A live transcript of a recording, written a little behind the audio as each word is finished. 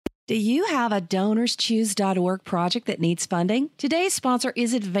Do you have a DonorsChoose.org project that needs funding? Today's sponsor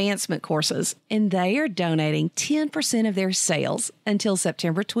is Advancement Courses, and they are donating 10% of their sales until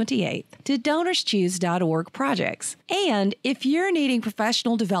September 28th to DonorsChoose.org projects. And if you're needing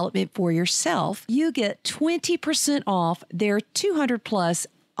professional development for yourself, you get 20% off their 200-plus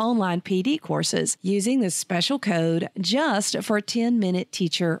online PD courses using this special code just for 10-Minute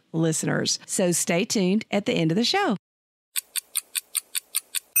Teacher listeners. So stay tuned at the end of the show.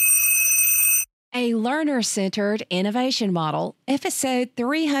 A Learner-Centered Innovation Model, Episode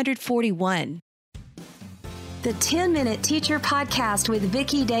 341. The 10-Minute Teacher Podcast with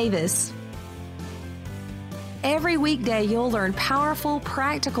Vicki Davis. Every weekday, you'll learn powerful,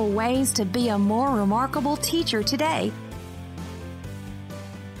 practical ways to be a more remarkable teacher today.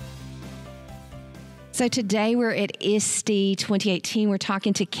 So today we're at ISTE 2018. We're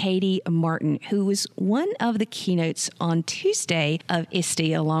talking to Katie Martin, who was one of the keynotes on Tuesday of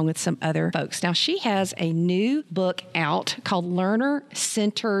ISTE, along with some other folks. Now, she has a new book out called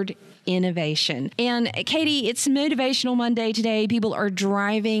Learner-Centered Innovation. And Katie, it's Motivational Monday today. People are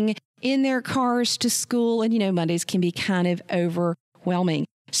driving in their cars to school, and Mondays can be kind of overwhelming.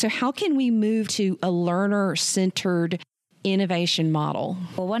 So how can we move to a learner-centered innovation model?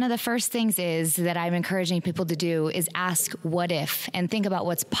 Well, one of the first things is that I'm encouraging people to do is ask what if and think about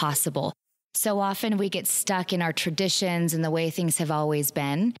what's possible. So often we get stuck in our traditions and the way things have always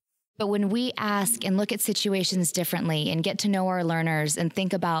been. But when we ask and look at situations differently and get to know our learners and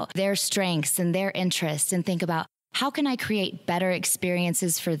think about their strengths and their interests and think about how can I create better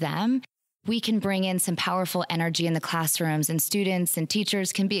experiences for them, we can bring in some powerful energy in the classrooms, and students and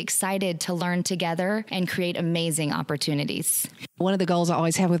teachers can be excited to learn together and create amazing opportunities. One of the goals I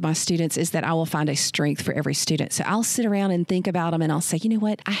always have with my students is that I will find a strength for every student. So I'll sit around and think about them, and I'll say, you know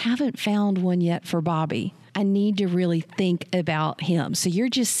what? I haven't found one yet for Bobby. I need to really think about him. So you're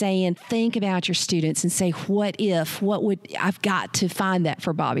just saying, think about your students and say, what if, I've got to find that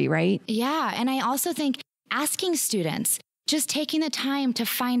for Bobby, right? Yeah. And I also think asking students, just taking the time to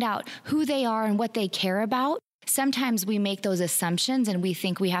find out who they are and what they care about. Sometimes we make those assumptions and we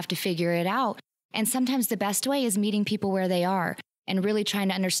think we have to figure it out. And sometimes the best way is meeting people where they are and really trying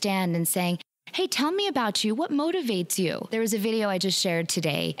to understand and saying, hey, tell me about you. What motivates you? There was a video I just shared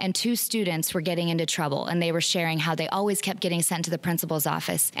today, and 2 students were getting into trouble, and they were sharing how they always kept getting sent to the principal's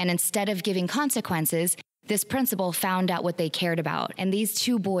office. And instead of giving consequences, this principal found out what they cared about. And these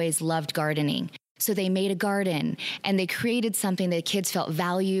 2 boys loved gardening. So they made a garden and they created something that kids felt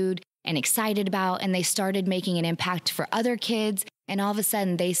valued and excited about, and they started making an impact for other kids. And all of a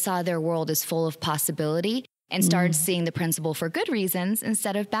sudden they saw their world as full of possibility and started seeing the principal for good reasons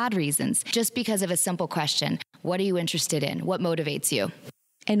instead of bad reasons, just because of a simple question. What are you interested in? What motivates you?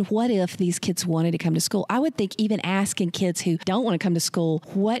 And what if these kids wanted to come to school? I would think even asking kids who don't want to come to school,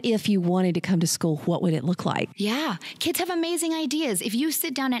 what if you wanted to come to school? What would it look like? Yeah. Kids have amazing ideas. If you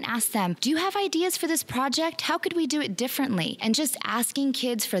sit down and ask them, do you have ideas for this project? How could we do it differently? And just asking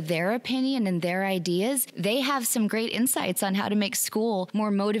kids for their opinion and their ideas, they have some great insights on how to make school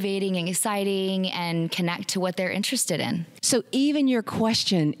more motivating and exciting and connect to what they're interested in. So even your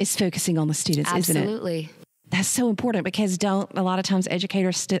question is focusing on the students, isn't it? Absolutely. That's so important, because a lot of times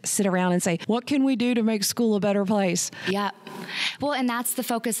educators sit around and say, what can we do to make school a better place? Yeah. Well, and that's the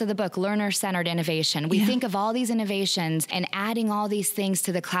focus of the book, learner-centered innovation. We think of all these innovations and adding all these things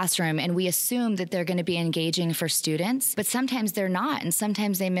to the classroom, and we assume that they're going to be engaging for students, but sometimes they're not, and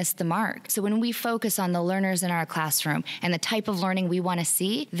sometimes they miss the mark. So when we focus on the learners in our classroom and the type of learning we want to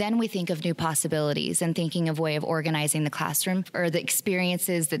see, then we think of new possibilities and thinking of a way of organizing the classroom or the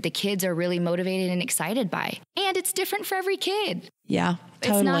experiences that the kids are really motivated and excited by. And it's different for every kid. Yeah,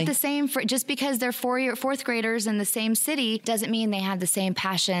 totally. It's not the same for just because they're 4th graders in the same city doesn't mean they have the same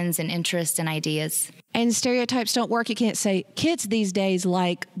passions and interests and ideas. And stereotypes don't work. You can't say kids these days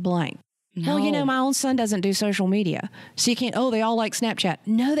like blank. No. Well, my own son doesn't do social media. So you can't, they all like Snapchat.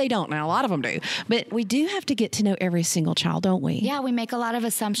 No, they don't. Now, a lot of them do. But we do have to get to know every single child, don't we? Yeah, we make a lot of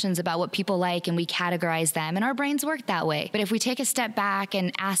assumptions about what people like and we categorize them, and our brains work that way. But if we take a step back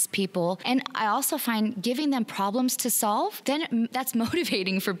and ask people, and I also find giving them problems to solve, then that's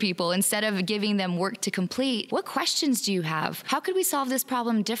motivating for people instead of giving them work to complete. What questions do you have? How could we solve this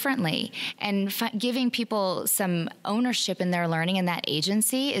problem differently? And giving people some ownership in their learning and that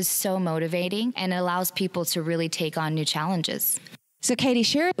agency is so motivating and allows people to really take on new challenges. So, Katie,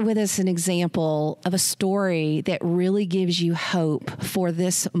 share with us an example of a story that really gives you hope for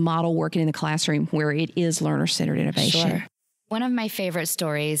this model working in the classroom where it is learner-centered innovation. Sure. One of my favorite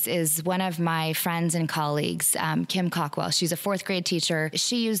stories is one of my friends and colleagues, Kim Cockwell. She's a 4th grade teacher.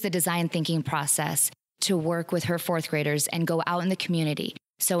 She used the design thinking process to work with her 4th graders and go out in the community.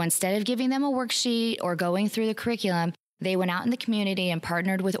 So instead of giving them a worksheet or going through the curriculum, they went out in the community and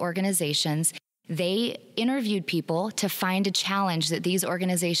partnered with organizations. They interviewed people to find a challenge that these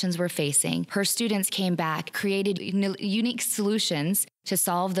organizations were facing. Her students came back, created unique solutions to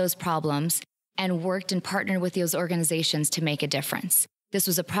solve those problems, and worked and partnered with those organizations to make a difference. This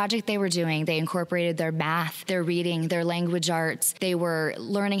was a project they were doing. They incorporated their math, their reading, their language arts. They were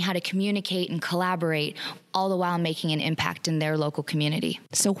learning how to communicate and collaborate, all the while making an impact in their local community.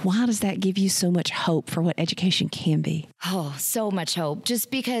 So why does that give you so much hope for what education can be? Oh, so much hope.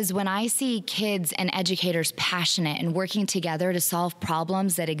 Just because when I see kids and educators passionate and working together to solve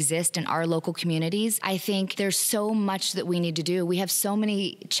problems that exist in our local communities, I think there's so much that we need to do. We have so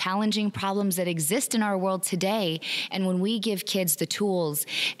many challenging problems that exist in our world today. And when we give kids the tools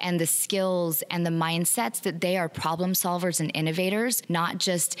and the skills and the mindsets that they are problem solvers and innovators, not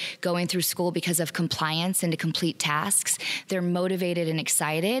just going through school because of compliance and to complete tasks, they're motivated and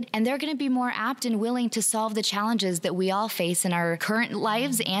excited, and they're going to be more apt and willing to solve the challenges that we all face in our current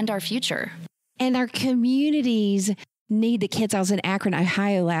lives and our future. And our communities need the kids. I was in Akron,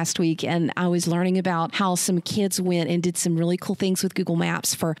 Ohio last week, and I was learning about how some kids went and did some really cool things with Google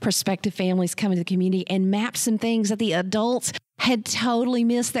Maps for prospective families coming to the community and mapped some things that the adults had totally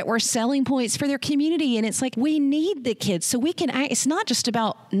missed that were selling points for their community. And it's like, we need the kids so we can act. It's not just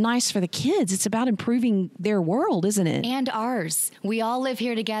about nice for the kids. It's about improving their world, isn't it? And ours. We all live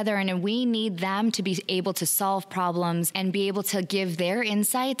here together, and we need them to be able to solve problems and be able to give their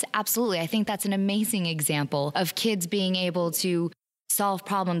insights. Absolutely. I think that's an amazing example of kids being able to solve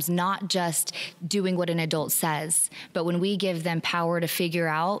problems, not just doing what an adult says, but when we give them power to figure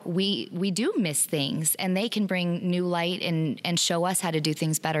out, we do miss things, and they can bring new light and show us how to do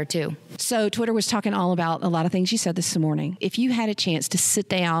things better too. So Twitter was talking all about a lot of things you said this morning. If you had a chance to sit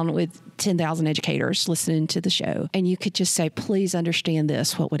down with 10,000 educators listening to the show, and you could just say, please understand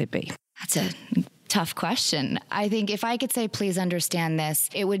this, what would it be? That's a tough question. I think if I could say, please understand this,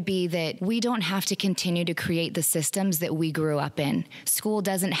 it would be that we don't have to continue to create the systems that we grew up in. School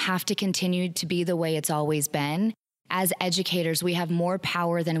doesn't have to continue to be the way it's always been. As educators, we have more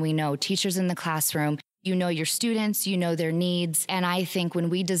power than we know. Teachers in the classroom, you know your students, you know their needs. And I think when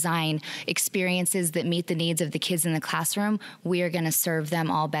we design experiences that meet the needs of the kids in the classroom, we are going to serve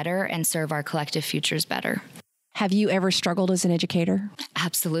them all better and serve our collective futures better. Have you ever struggled as an educator?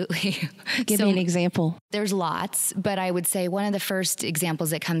 Absolutely. Give me an example. There's lots, but I would say one of the first examples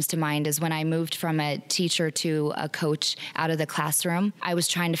that comes to mind is when I moved from a teacher to a coach out of the classroom. I was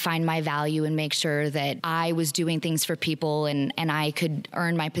trying to find my value and make sure that I was doing things for people and I could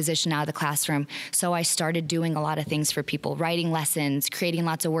earn my position out of the classroom. So I started doing a lot of things for people, writing lessons, creating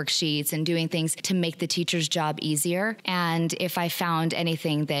lots of worksheets, and doing things to make the teacher's job easier. And if I found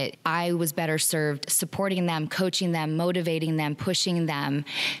anything that I was better served supporting them, coaching them, motivating them, pushing them,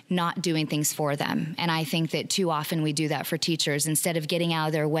 not doing things for them. And I think that too often we do that for teachers. Instead of getting out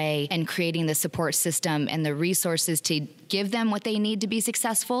of their way and creating the support system and the resources to give them what they need to be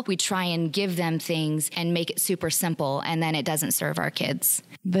successful, we try and give them things and make it super simple, and then it doesn't serve our kids.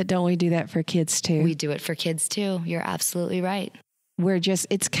 But don't we do that for kids too? We do it for kids too. You're absolutely right.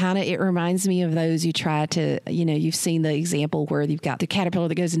 It reminds me of those you try to, you've seen the example where you've got the caterpillar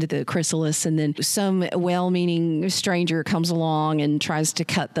that goes into the chrysalis, and then some well-meaning stranger comes along and tries to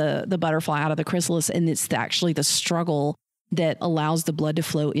cut the butterfly out of the chrysalis. And it's actually the struggle that allows the blood to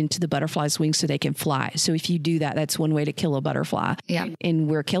flow into the butterfly's wings so they can fly. So if you do that, that's one way to kill a butterfly. Yeah. And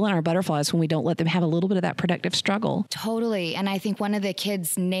we're killing our butterflies when we don't let them have a little bit of that productive struggle. Totally. And I think one of the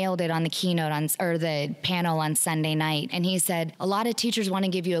kids nailed it on the keynote or the panel on Sunday night. And he said, a lot of teachers want to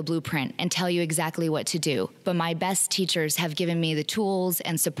give you a blueprint and tell you exactly what to do. But my best teachers have given me the tools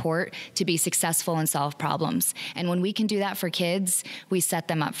and support to be successful and solve problems. And when we can do that for kids, we set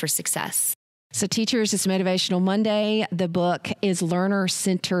them up for success. So teachers, it's Motivational Monday. The book is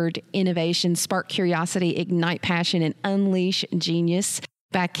Learner-Centered Innovation, Spark Curiosity, Ignite Passion, and Unleash Genius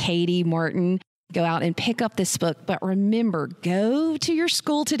by Katie Martin. Go out and pick up this book. But remember, go to your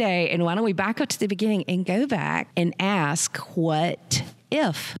school today. And why don't we back up to the beginning and go back and ask, what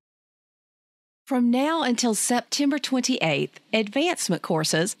if? From now until September 28th, Advancement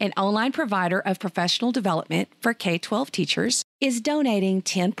Courses, an online provider of professional development for K-12 teachers, is donating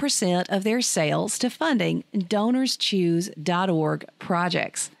 10% of their sales to funding DonorsChoose.org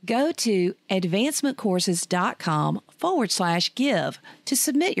projects. Go to advancementcourses.com/give to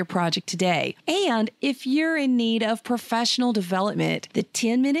submit your project today. And if you're in need of professional development, the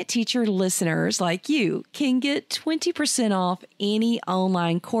 10-Minute Teacher listeners like you can get 20% off any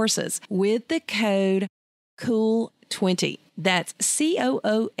online courses with the code COOL20. That's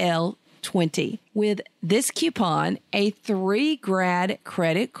COOL20 COOL20. With this coupon, a 3-grad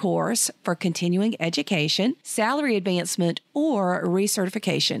credit course for continuing education, salary advancement, or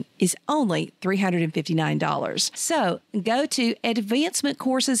recertification is only $359. So go to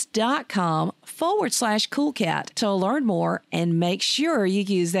advancementcourses.com/CoolCat to learn more and make sure you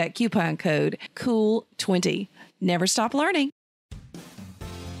use that coupon code COOL20. Never stop learning.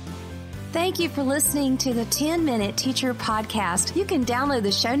 Thank you for listening to the 10-Minute Teacher Podcast. You can download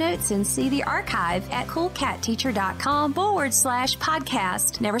the show notes and see the archive at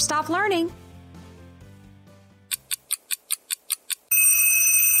coolcatteacher.com/podcast. Never stop learning.